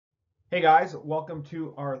Hey guys, welcome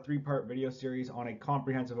to our three-part video series on a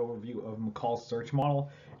comprehensive overview of McCall's search model.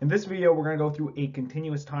 In this video, we're going to go through a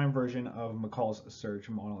continuous time version of McCall's search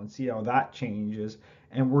model and see how that changes.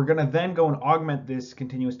 And we're going to then go and augment this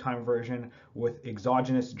continuous time version with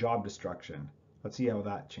exogenous job destruction. Let's see how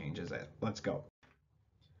that changes it. Let's go.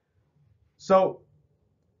 So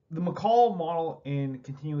the McCall model in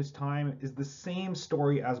continuous time is the same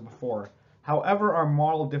story as before. However, our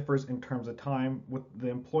model differs in terms of time, with the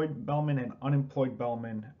employed bellman and unemployed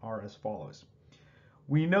bellman are as follows.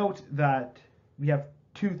 We note that we have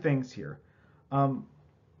two things here.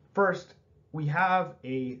 First, we have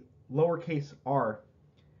a lowercase r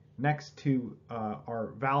next to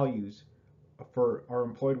our values for our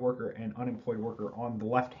employed worker and unemployed worker on the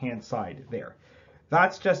left-hand side there.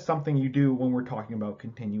 That's just something you do when we're talking about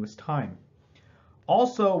continuous time.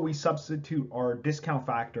 Also, we substitute our discount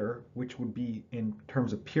factor, which would be in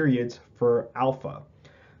terms of periods, for alpha.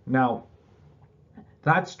 Now,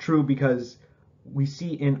 that's true because we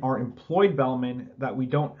see in our employed bellman that we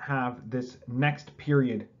don't have this next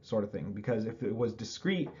period sort of thing, because if it was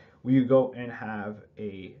discrete, we would go and have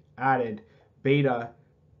a added beta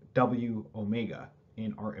w omega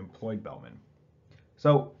in our employed bellman.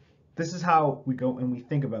 So this is how we go and we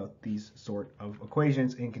think about these sort of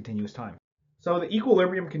equations in continuous time. So the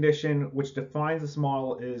equilibrium condition, which defines this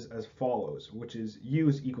model, is as follows, which is U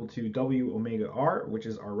is equal to W omega R, which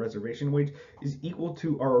is our reservation wage, is equal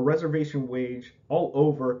to our reservation wage all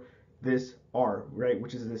over this R, right,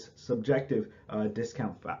 which is this subjective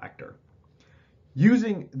discount factor.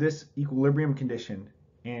 Using this equilibrium condition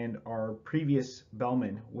and our previous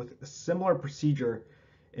bellman with a similar procedure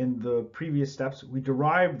in the previous steps, we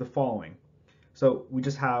derive the following. So we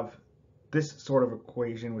just have this sort of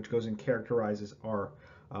equation which goes and characterizes our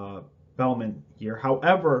bellman here.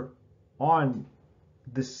 However, on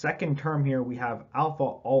the second term here, we have alpha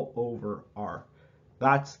all over R.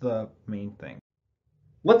 That's the main thing.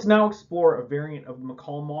 Let's now explore a variant of the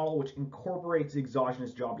McCall model which incorporates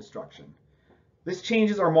exogenous job destruction. This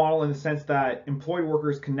changes our model in the sense that employed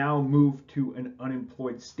workers can now move to an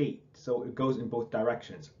unemployed state. So it goes in both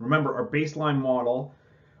directions. Remember, our baseline model,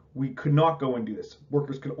 we could not go and do this.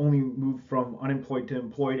 Workers could only move from unemployed to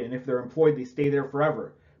employed, and if they're employed, they stay there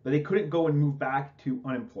forever. But they couldn't go and move back to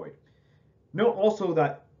unemployed. Note also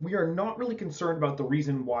that we are not really concerned about the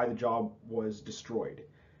reason why the job was destroyed.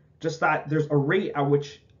 Just that there's a rate at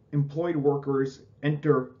which employed workers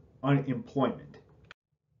enter unemployment.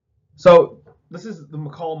 So this is the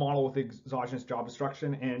McCall model with exogenous job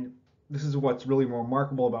destruction, and this is what's really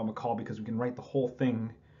remarkable about McCall, because we can write the whole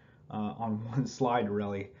thing on one slide,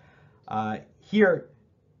 really. Here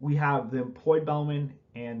we have the employed bellman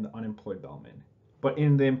and the unemployed bellman. But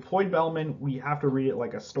in the employed bellman, we have to read it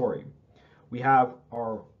like a story. We have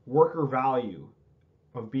our worker value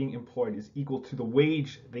of being employed is equal to the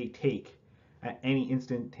wage they take at any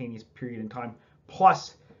instantaneous period in time,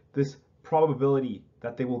 plus this probability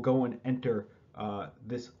that they will go and enter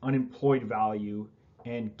this unemployed value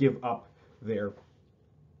and give up their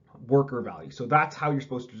worker value. So that's how you're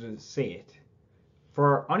supposed to say it. For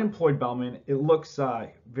our unemployed bellman, it looks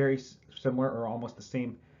very similar or almost the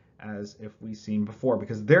same as if we've seen before,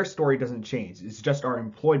 because their story doesn't change. It's just our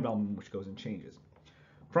employed bellman which goes and changes.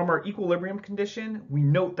 From our equilibrium condition, we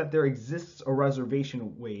note that there exists a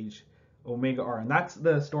reservation wage, omega r, and that's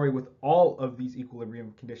the story with all of these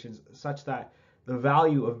equilibrium conditions, such that the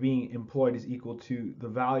value of being employed is equal to the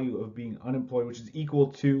value of being unemployed, which is equal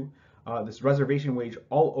to this reservation wage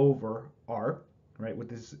all over R, right, with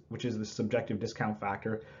this, which is the subjective discount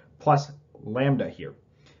factor, plus lambda here.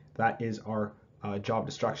 That is our job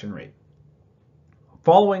destruction rate.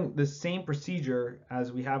 Following the same procedure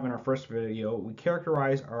as we have in our first video, we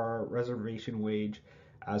characterize our reservation wage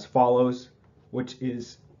as follows, which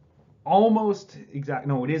is almost exact,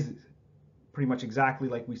 no, it is pretty much exactly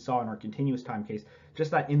like we saw in our continuous time case,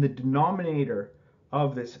 just that in the denominator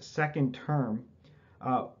of this second term,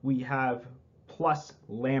 we have plus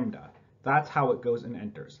lambda. That's how it goes and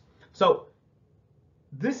enters. So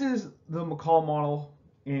this is the McCall model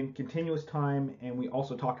in continuous time, and we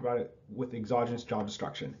also talked about it with exogenous job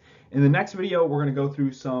destruction. In the next video, we're going to go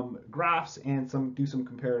through some graphs and do some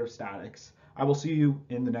comparative statics. I will see you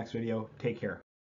in the next video. Take care.